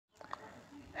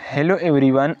Hello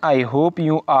everyone, I hope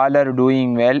you all are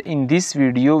doing well. In this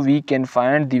video we can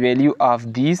find the value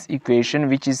of this equation,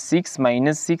 which is 6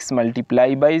 minus 6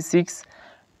 multiplied by 6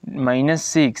 minus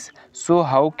 6. So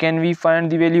how can we find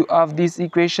the value of this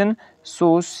equation?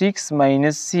 So 6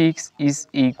 minus 6 is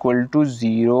equal to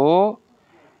 0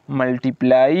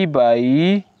 multiplied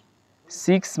by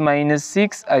 6 minus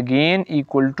 6 again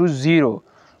equal to 0.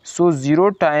 So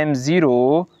 0 times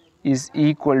 0 is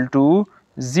equal to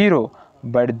 0.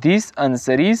 But this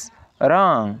answer is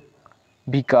wrong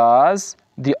because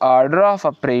the order of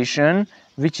operation,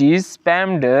 which is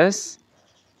PEMDAS,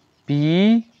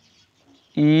 P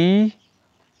E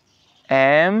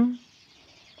M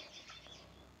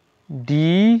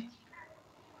D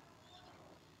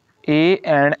A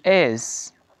and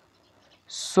S.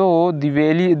 So the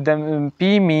value, the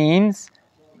P means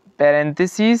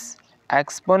parenthesis,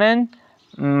 exponent,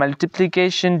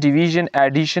 multiplication, division,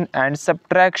 addition and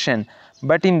subtraction.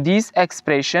 But in this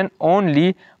expression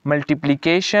only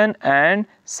multiplication and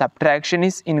subtraction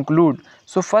is included.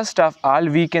 So first of all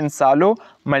we can solve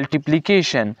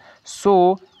multiplication.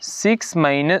 So 6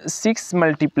 minus 6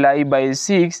 multiplied by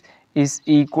 6 is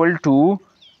equal to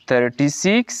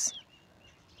 36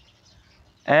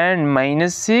 and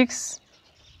minus 6,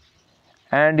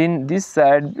 and in this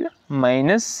side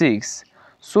minus 6.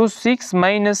 So 6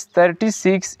 minus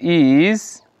 36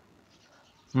 is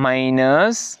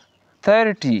minus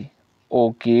 30.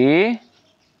 Okay,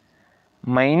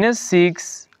 minus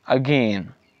 6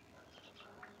 again.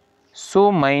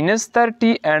 So minus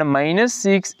 30 and minus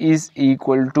 6 is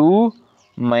equal to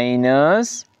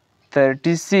minus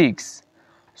 36.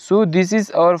 So this is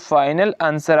our final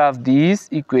answer of this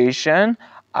equation.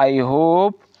 I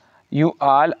hope you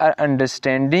all are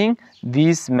understanding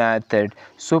this method.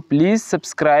 So please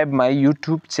subscribe my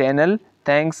YouTube channel.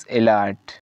 Thanks a lot.